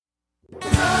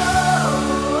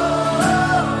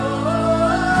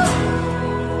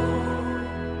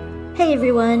Hi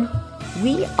everyone!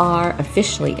 We are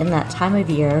officially in that time of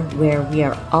year where we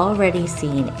are already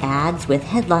seeing ads with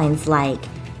headlines like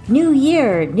New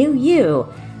Year, New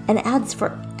You, and ads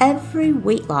for every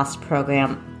weight loss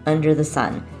program under the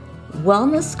sun.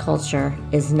 Wellness culture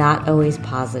is not always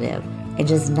positive and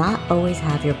does not always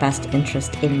have your best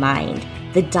interest in mind.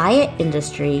 The diet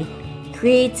industry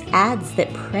creates ads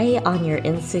that prey on your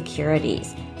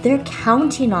insecurities. They're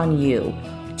counting on you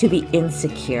to be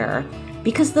insecure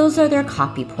because those are their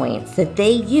copy points that they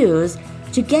use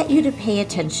to get you to pay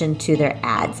attention to their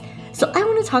ads. So I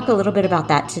want to talk a little bit about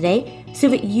that today so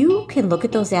that you can look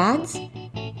at those ads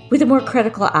with a more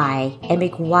critical eye and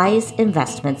make wise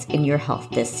investments in your health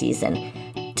this season.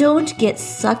 Don't get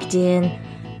sucked in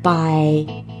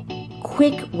by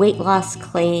quick weight loss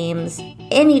claims,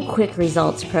 any quick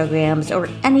results programs, or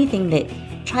anything that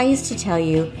tries to tell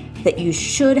you that you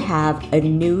should have a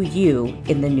new you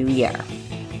in the new year.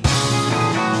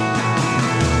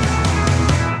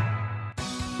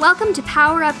 Welcome to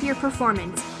Power Up Your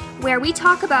Performance, where we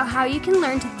talk about how you can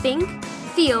learn to think,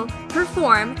 feel,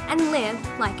 perform, and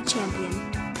live like a champion.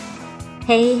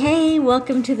 Hey,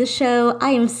 welcome to the show.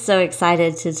 I am so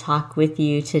excited to talk with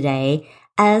you today.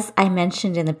 As I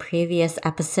mentioned in the previous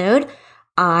episode,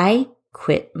 I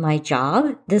quit my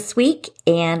job this week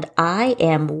and I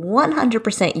am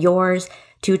 100% yours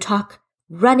to talk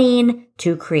running,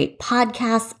 to create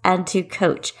podcasts, and to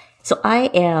coach. So I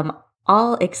am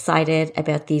all excited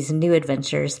about these new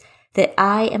adventures that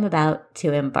I am about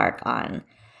to embark on.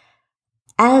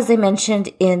 As I mentioned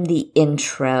in the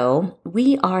intro,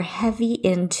 we are heavy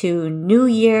into New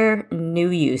Year, New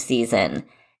You season,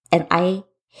 and I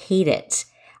hate it.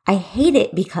 I hate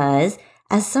it because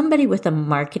as somebody with a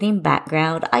marketing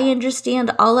background, I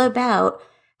understand all about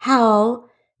how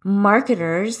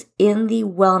marketers in the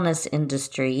wellness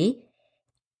industry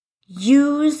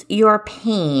use your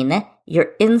pain,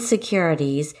 your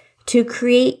insecurities, to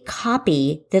create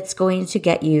copy that's going to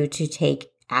get you to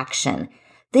take action.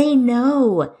 They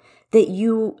know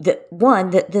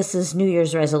that this is New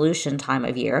Year's resolution time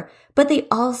of year, but they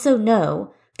also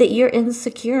know that you're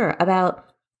insecure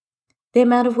about the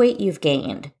amount of weight you've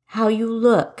gained, how you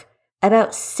look,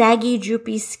 about saggy,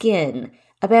 droopy skin,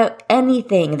 about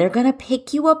anything. They're going to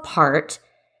pick you apart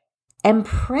and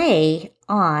prey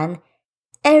on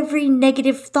every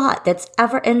negative thought that's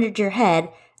ever entered your head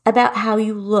about how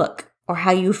you look or how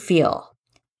you feel.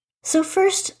 So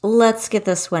first, let's get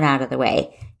this one out of the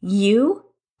way. You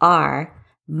are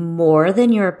more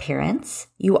than your appearance.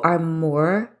 You are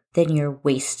more than your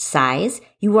waist size.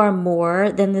 You are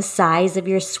more than the size of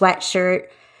your sweatshirt,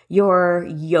 your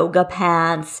yoga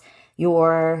pants,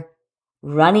 your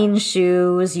running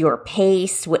shoes, your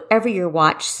pace, whatever your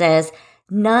watch says.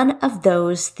 None of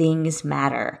those things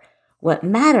matter. What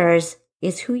matters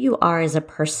is who you are as a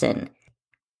person.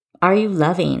 Are you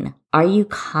loving? Are you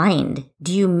kind?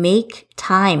 Do you make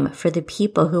time for the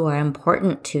people who are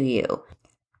important to you?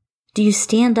 Do you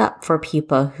stand up for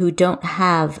people who don't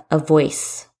have a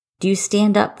voice? Do you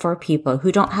stand up for people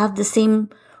who don't have the same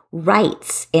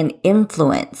rights and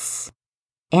influence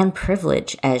and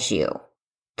privilege as you?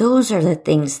 Those are the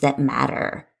things that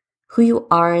matter. Who you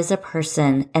are as a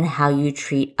person and how you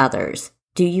treat others.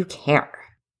 Do you care?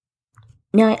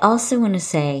 Now, I also want to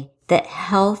say that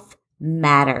health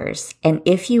matters. And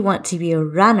if you want to be a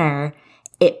runner,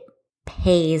 it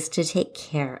pays to take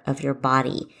care of your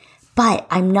body. But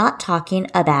I'm not talking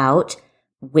about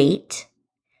weight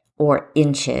or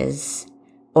inches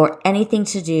or anything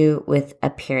to do with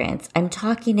appearance. I'm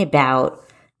talking about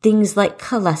things like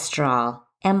cholesterol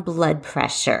and blood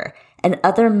pressure and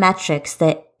other metrics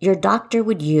that your doctor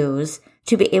would use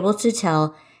to be able to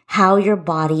tell how your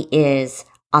body is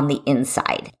on the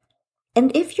inside.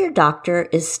 And if your doctor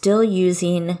is still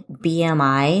using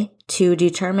BMI to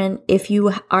determine if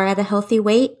you are at a healthy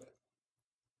weight,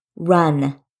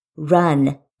 run.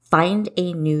 Find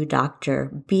a new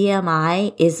doctor.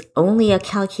 BMI is only a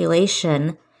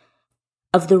calculation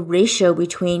of the ratio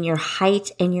between your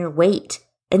height and your weight,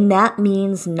 and that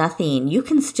means nothing. You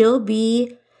can still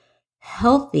be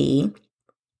healthy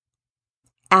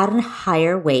at a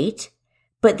higher weight,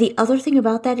 but the other thing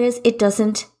about that is it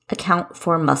doesn't account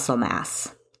for muscle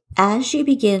mass. As you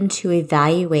begin to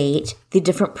evaluate the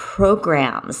different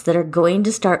programs that are going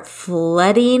to start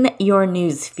flooding your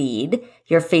news feed,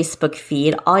 your Facebook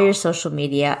feed, all your social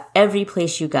media, every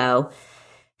place you go,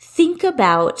 think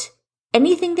about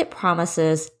anything that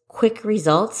promises quick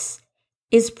results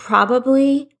is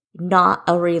probably not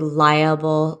a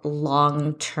reliable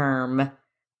long-term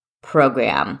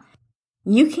program.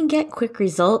 You can get quick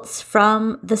results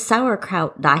from the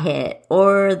sauerkraut diet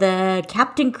or the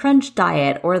Captain Crunch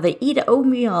diet or the eat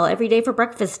oatmeal every day for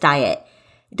breakfast diet.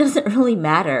 It doesn't really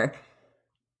matter.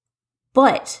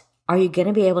 But are you going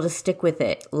to be able to stick with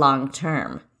it long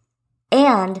term?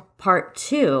 And part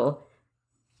 2,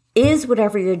 is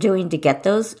whatever you're doing to get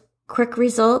those quick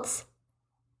results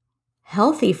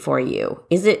healthy for you?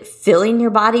 Is it filling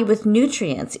your body with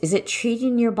nutrients? Is it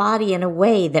treating your body in a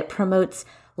way that promotes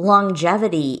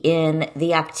longevity in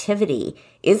the activity?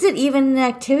 Is it even an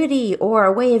activity or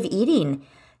a way of eating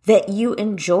that you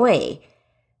enjoy?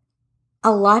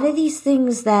 A lot of these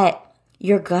things that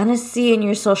you're gonna see in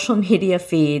your social media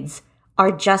feeds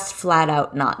are just flat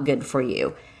out not good for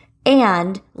you.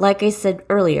 And like I said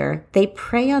earlier, they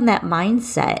prey on that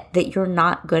mindset that you're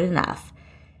not good enough.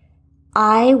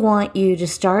 I want you to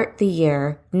start the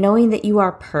year knowing that you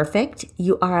are perfect,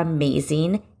 you are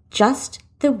amazing, just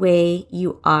the way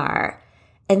you are.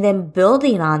 And then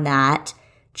building on that,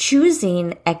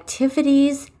 choosing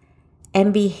activities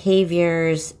and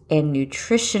behaviors and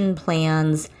nutrition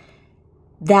plans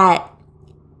that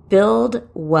build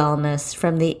wellness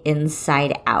from the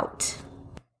inside out.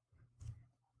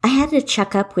 I had a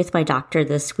checkup with my doctor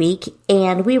this week,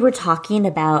 and we were talking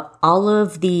about all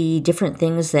of the different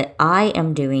things that I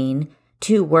am doing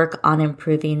to work on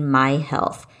improving my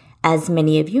health. As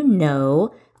many of you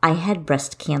know, I had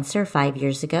breast cancer 5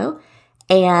 years ago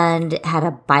and had a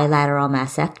bilateral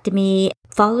mastectomy,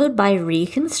 followed by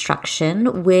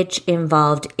reconstruction, which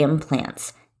involved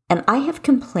implants. And I have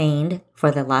complained for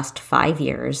the last 5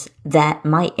 years that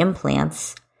my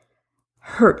implants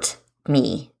hurt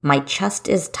me. My chest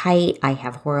is tight. I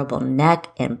have horrible neck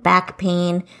and back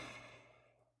pain.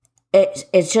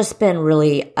 It's just been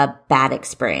really a bad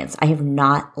experience. I have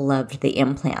not loved the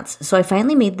implants. So I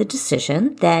finally made the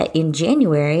decision that in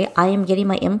January, I am getting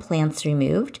my implants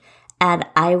removed and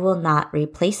I will not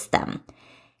replace them.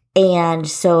 And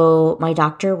so my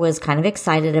doctor was kind of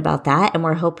excited about that. And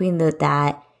we're hoping that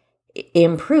that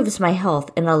improves my health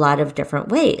in a lot of different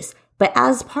ways. But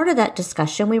as part of that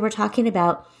discussion, we were talking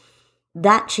about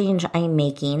that change I'm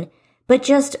making, but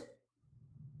just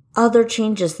other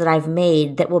changes that I've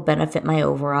made that will benefit my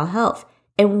overall health.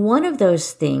 And one of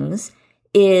those things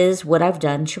is what I've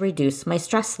done to reduce my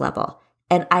stress level.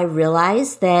 And I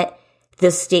realize that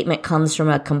this statement comes from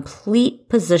a complete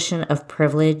position of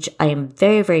privilege. I am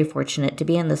very, very fortunate to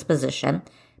be in this position,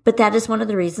 but that is one of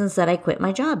the reasons that I quit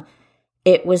my job.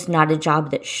 It was not a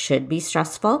job that should be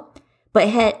stressful,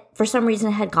 but for some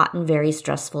reason had gotten very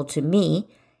stressful to me.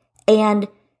 And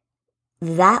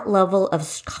that level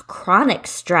of chronic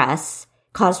stress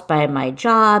caused by my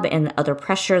job and other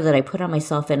pressure that I put on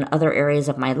myself in other areas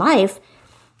of my life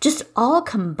just all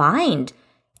combined.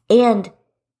 And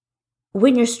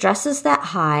when your stress is that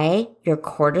high, your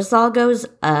cortisol goes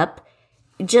up.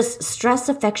 Just stress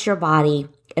affects your body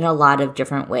in a lot of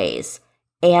different ways.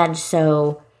 And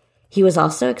so he was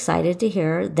also excited to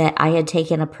hear that I had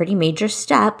taken a pretty major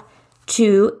step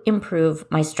to improve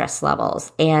my stress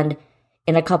levels. And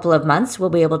in a couple of months,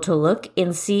 we'll be able to look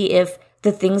and see if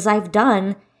the things I've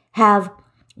done have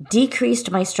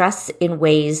decreased my stress in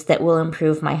ways that will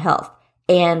improve my health.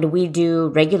 And we do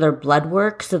regular blood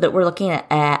work so that we're looking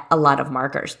at a lot of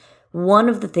markers. One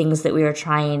of the things that we are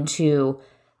trying to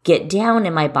get down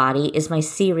in my body is my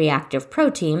C-reactive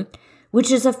protein,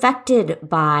 which is affected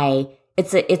by,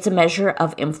 it's a measure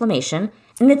of inflammation.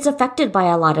 And it's affected by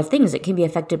a lot of things. It can be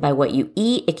affected by what you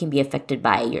eat. It can be affected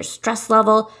by your stress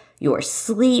level, your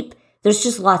sleep. There's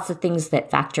just lots of things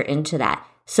that factor into that.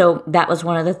 So that was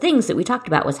one of the things that we talked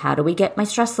about was how do we get my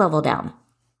stress level down?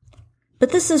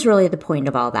 But this is really the point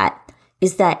of all that,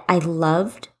 is that I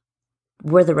loved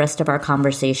where the rest of our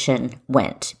conversation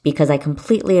went because I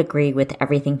completely agree with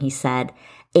everything he said.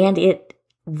 And it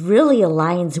really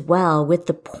aligns well with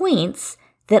the points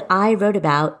that I wrote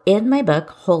about in my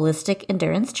book, Holistic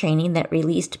Endurance Training, that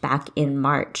released back in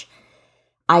March.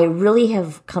 I really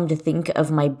have come to think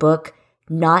of my book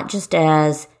not just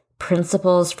as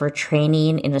principles for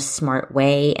training in a smart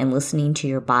way and listening to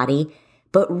your body,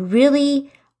 but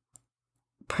really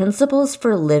principles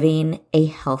for living a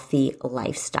healthy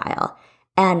lifestyle.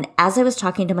 And as I was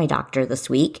talking to my doctor this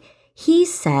week, he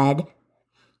said,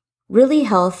 really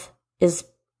health is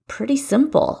pretty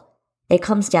simple. It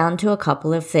comes down to a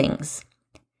couple of things.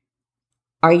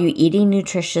 Are you eating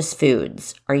nutritious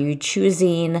foods? Are you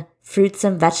choosing fruits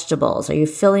and vegetables? Are you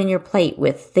filling your plate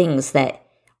with things that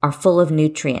are full of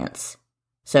nutrients?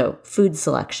 So food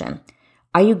selection.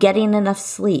 Are you getting enough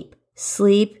sleep?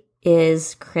 Sleep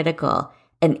is critical.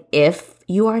 And if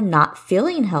you are not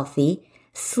feeling healthy,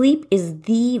 sleep is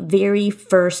the very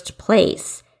first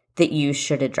place that you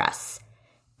should address.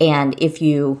 And if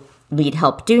you need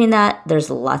help doing that, there's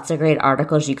lots of great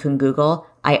articles you can Google.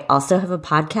 I also have a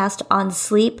podcast on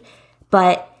sleep,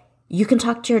 but you can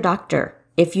talk to your doctor.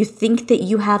 If you think that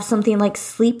you have something like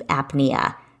sleep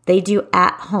apnea, they do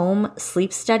at-home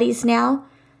sleep studies now.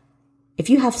 If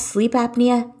you have sleep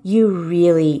apnea, you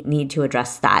really need to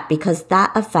address that because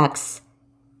that affects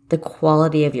the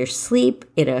quality of your sleep.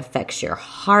 It affects your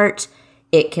heart.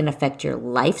 It can affect your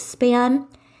lifespan.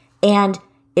 And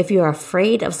if you're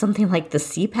afraid of something like the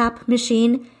CPAP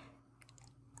machine,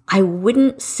 I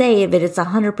wouldn't say that it's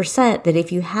 100% that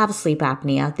if you have sleep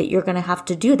apnea that you're going to have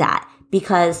to do that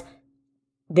because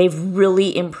they've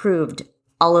really improved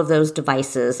all of those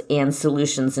devices and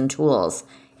solutions and tools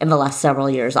in the last several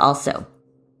years also.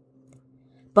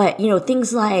 But,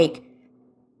 things like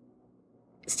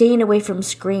staying away from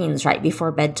screens right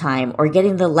before bedtime or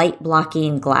getting the light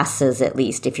blocking glasses, at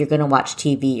least if you're going to watch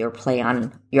TV or play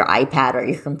on your iPad or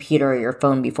your computer or your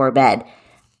phone before bed,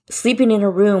 sleeping in a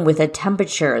room with a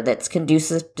temperature that's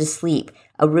conducive to sleep,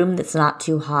 a room that's not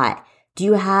too hot. Do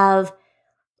you have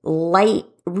light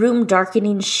room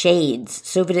darkening shades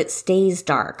so that it stays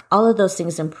dark? All of those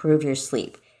things improve your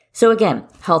sleep. So again,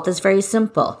 health is very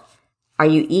simple. Are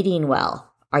you eating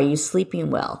well? Are you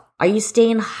sleeping well? Are you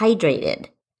staying hydrated?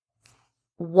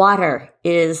 Water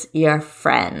is your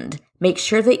friend. Make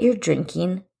sure that you're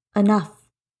drinking enough.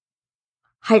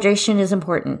 Hydration is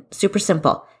important. Super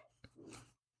simple.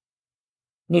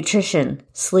 Nutrition,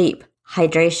 sleep,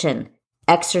 hydration,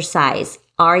 exercise.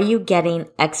 Are you getting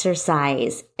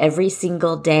exercise every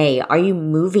single day? Are you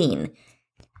moving?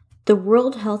 The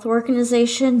World Health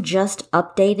Organization just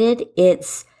updated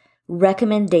its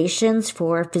recommendations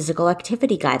for physical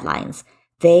activity guidelines.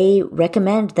 They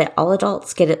recommend that all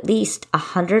adults get at least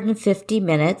 150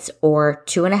 minutes or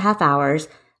 2.5 hours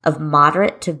of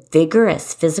moderate to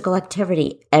vigorous physical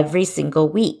activity every single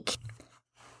week.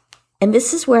 And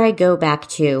this is where I go back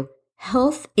to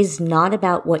health is not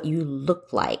about what you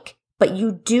look like, but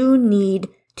you do need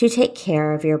to take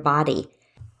care of your body.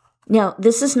 Now,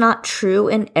 this is not true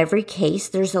in every case.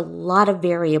 There's a lot of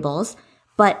variables,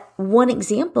 but one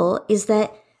example is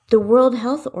that the World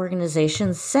Health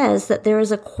Organization says that there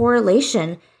is a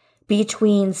correlation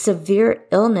between severe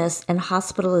illness and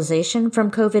hospitalization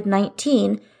from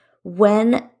COVID-19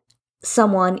 when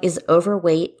someone is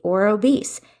overweight or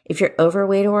obese. If you're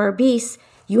overweight or obese,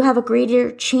 you have a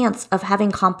greater chance of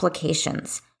having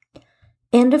complications.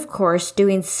 And of course,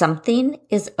 doing something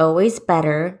is always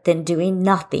better than doing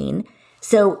nothing.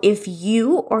 So if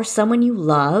you or someone you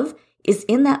love is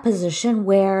in that position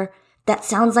where that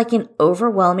sounds like an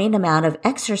overwhelming amount of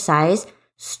exercise,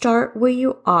 start where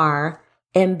you are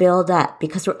and build up,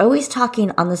 because we're always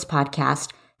talking on this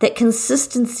podcast that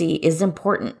consistency is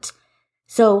important.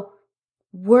 So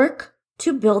work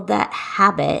to build that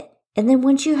habit. And then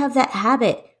once you have that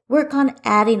habit, work on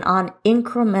adding on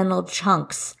incremental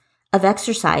chunks of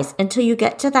exercise until you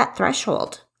get to that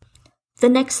threshold. The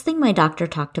next thing my doctor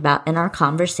talked about in our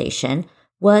conversation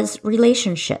was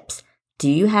relationships. Do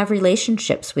you have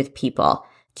relationships with people?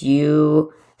 Do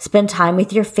you spend time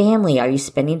with your family? Are you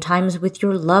spending time with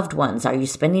your loved ones? Are you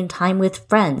spending time with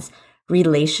friends?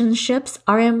 Relationships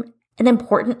are an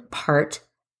important part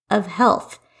of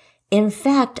health. In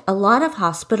fact, a lot of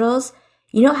hospitals,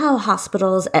 you know how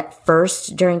hospitals at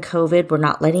first during COVID were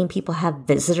not letting people have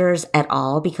visitors at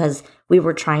all because we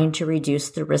were trying to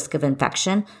reduce the risk of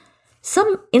infection?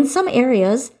 In some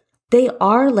areas, they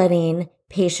are letting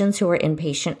patients who are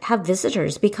inpatient have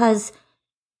visitors because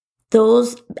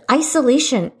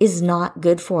isolation is not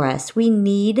good for us. We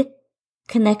need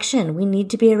connection. We need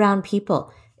to be around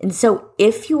people. And so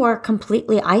if you are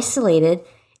completely isolated,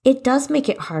 it does make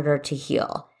it harder to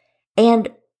heal. And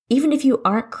even if you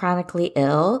aren't chronically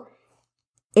ill,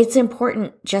 it's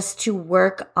important just to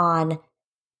work on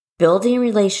building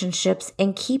relationships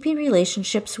and keeping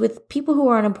relationships with people who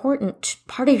are an important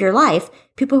part of your life,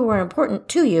 people who are important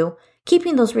to you,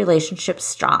 keeping those relationships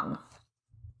strong.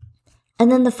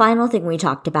 And then the final thing we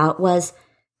talked about was,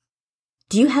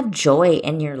 do you have joy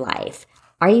in your life?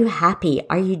 Are you happy?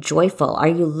 Are you joyful? Are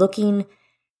you looking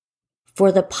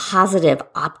for the positive,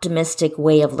 optimistic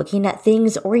way of looking at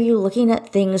things, or are you looking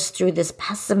at things through this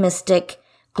pessimistic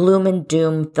gloom and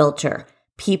doom filter?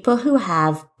 People who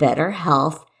have better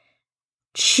health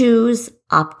choose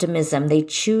optimism. They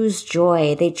choose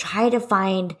joy. They try to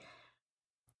find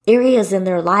areas in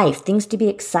their life, things to be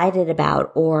excited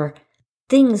about, or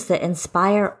things that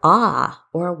inspire awe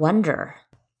or wonder.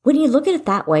 When you look at it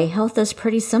that way, health is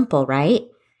pretty simple, right?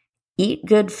 Eat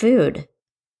good food,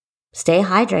 stay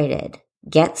hydrated,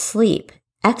 get sleep,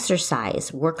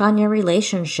 exercise, work on your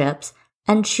relationships,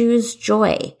 and choose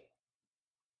joy.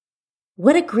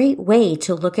 what a great way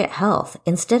to look at health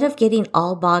instead of getting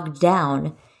all bogged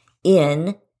down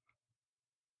in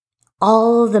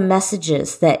all the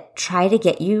messages that try to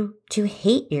get you to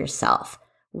hate yourself.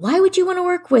 Why would you want to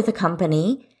work with a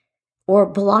company or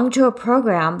belong to a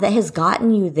program that has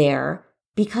gotten you there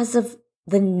because of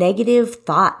the negative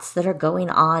thoughts that are going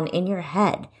on in your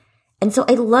head? And so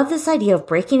I love this idea of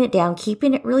breaking it down,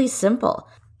 keeping it really simple.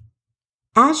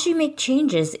 As you make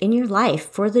changes in your life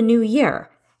for the new year,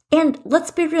 and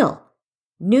let's be real,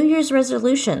 New Year's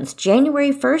resolutions,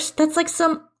 January 1st, that's like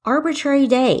some arbitrary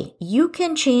day. You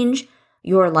can change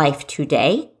your life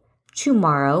today,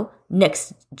 tomorrow,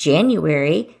 next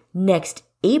January, next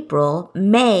April,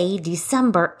 May,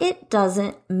 December. It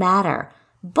doesn't matter.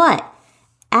 But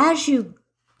as you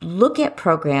look at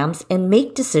programs and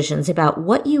make decisions about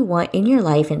what you want in your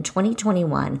life in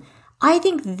 2021, I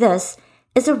think this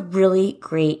is a really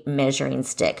great measuring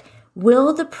stick.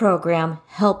 Will the program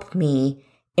help me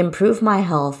improve my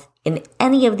health in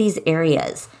any of these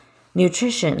areas?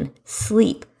 Nutrition,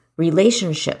 sleep,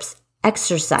 relationships,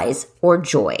 exercise, or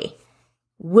joy?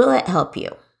 Will it help you?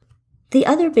 The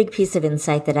other big piece of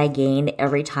insight that I gain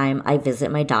every time I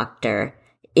visit my doctor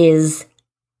is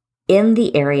in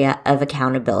the area of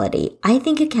accountability. I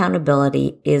think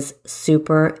accountability is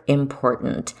super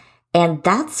important. And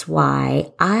that's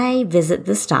why I visit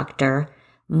this doctor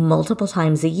multiple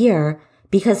times a year,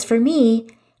 because for me,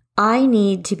 I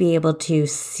need to be able to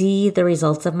see the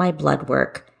results of my blood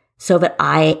work so that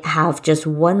I have just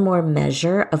one more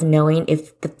measure of knowing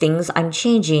if the things I'm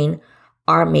changing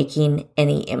are making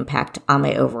any impact on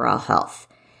my overall health.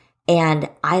 And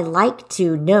I like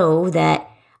to know that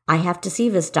I have to see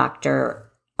this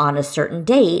doctor on a certain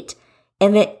date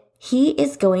and that he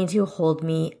is going to hold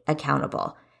me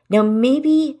accountable. Now,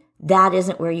 maybe that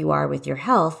isn't where you are with your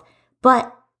health,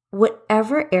 but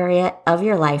whatever area of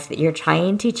your life that you're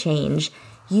trying to change,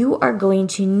 you are going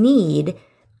to need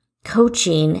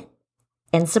coaching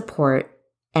and support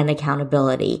and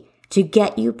accountability to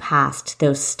get you past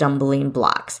those stumbling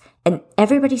blocks. And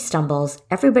everybody stumbles,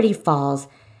 everybody falls.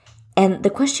 And the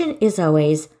question is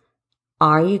always,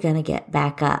 are you going to get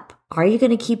back up? Are you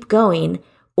going to keep going?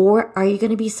 Or are you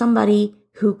going to be somebody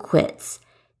who quits?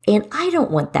 And I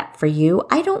don't want that for you.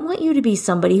 I don't want you to be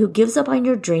somebody who gives up on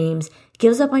your dreams,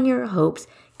 gives up on your hopes,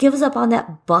 gives up on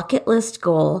that bucket list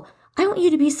goal. I want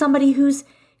you to be somebody who's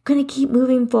going to keep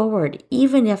moving forward,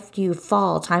 even if you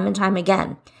fall time and time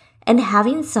again. And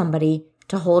having somebody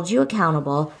to hold you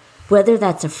accountable, whether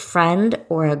that's a friend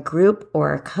or a group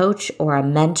or a coach or a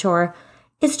mentor,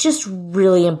 it's just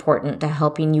really important to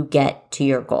helping you get to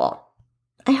your goal.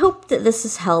 I hope that this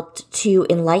has helped to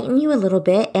enlighten you a little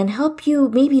bit and help you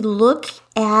maybe look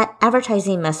at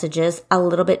advertising messages a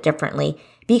little bit differently,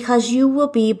 because you will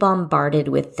be bombarded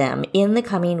with them in the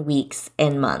coming weeks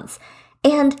and months.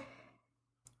 And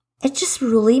it just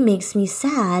really makes me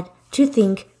sad to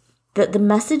think that the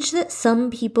message that some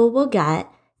people will get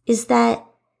is that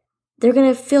they're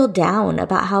going to feel down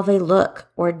about how they look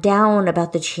or down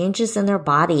about the changes in their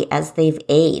body as they've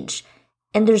aged.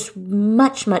 And there's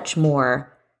much, much more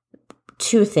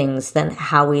to things than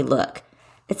how we look.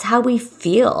 It's how we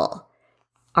feel.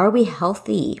 Are we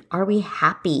healthy? Are we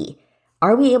happy?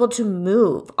 Are we able to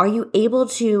move? Are you able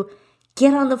to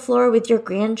get on the floor with your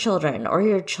grandchildren or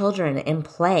your children and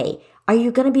play? Are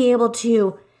you going to be able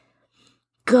to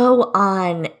go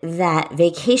on that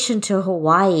vacation to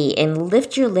Hawaii and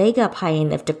lift your leg up high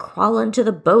enough to crawl into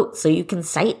the boat so you can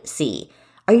sightsee?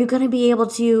 Are you going to be able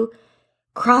to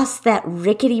cross that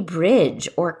rickety bridge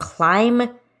or climb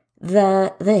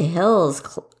the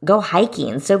hills, go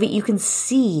hiking so that you can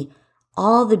see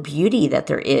all the beauty that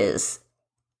there is?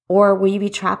 Or will you be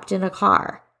trapped in a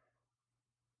car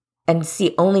and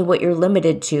see only what you're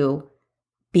limited to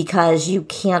because you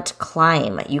can't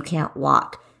climb, you can't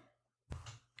walk?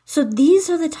 So these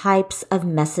are the types of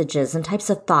messages and types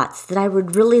of thoughts that I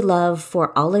would really love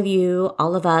for all of you,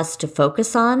 all of us to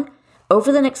focus on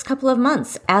over the next couple of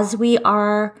months as we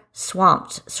are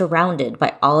swamped, surrounded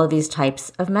by all of these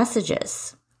types of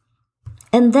messages.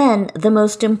 And then the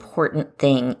most important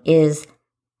thing is,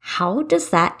 how does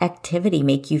that activity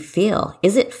make you feel?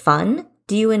 Is it fun?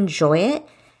 Do you enjoy it?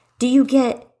 Do you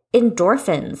get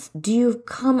endorphins? Do you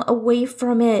come away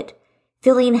from it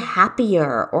feeling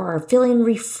happier or feeling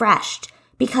refreshed?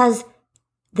 Because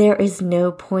there is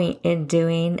no point in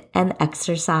doing an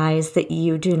exercise that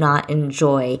you do not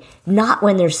enjoy. Not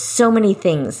when there's so many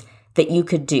things that you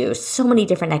could do, so many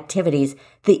different activities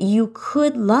that you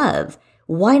could love.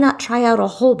 Why not try out a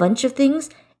whole bunch of things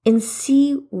and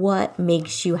see what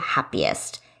makes you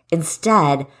happiest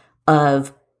instead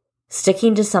of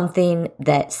sticking to something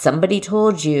that somebody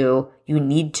told you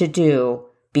need to do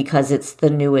because it's the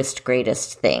newest,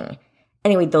 greatest thing.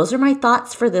 Anyway, those are my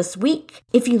thoughts for this week.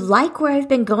 If you like where I've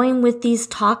been going with these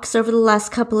talks over the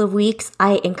last couple of weeks,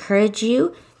 I encourage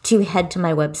you to head to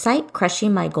my website,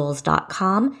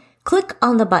 crushingmygoals.com, click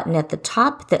on the button at the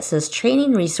top that says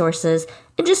Training Resources,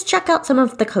 and just check out some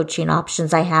of the coaching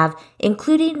options I have,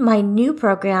 including my new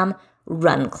program,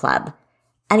 Run Club.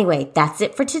 Anyway, that's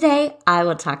it for today. I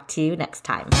will talk to you next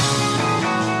time.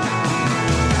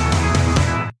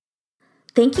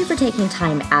 Thank you for taking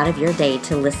time out of your day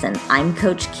to listen. I'm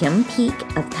Coach Kim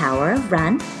Peek of Power of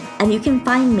Run, and you can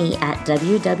find me at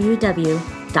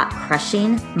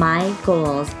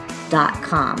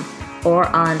www.crushingmygoals.com or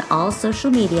on all social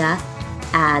media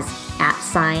as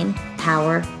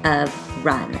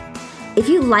 @PowerOfRun. If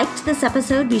you liked this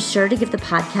episode, be sure to give the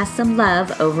podcast some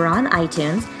love over on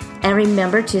iTunes, and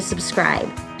remember to subscribe.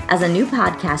 As a new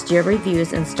podcast, your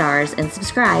reviews and stars and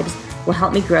subscribes will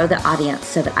help me grow the audience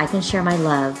so that I can share my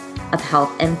love of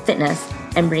health and fitness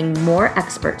and bring more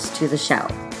experts to the show.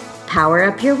 Power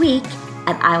up your week,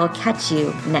 and I will catch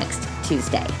you next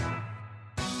Tuesday.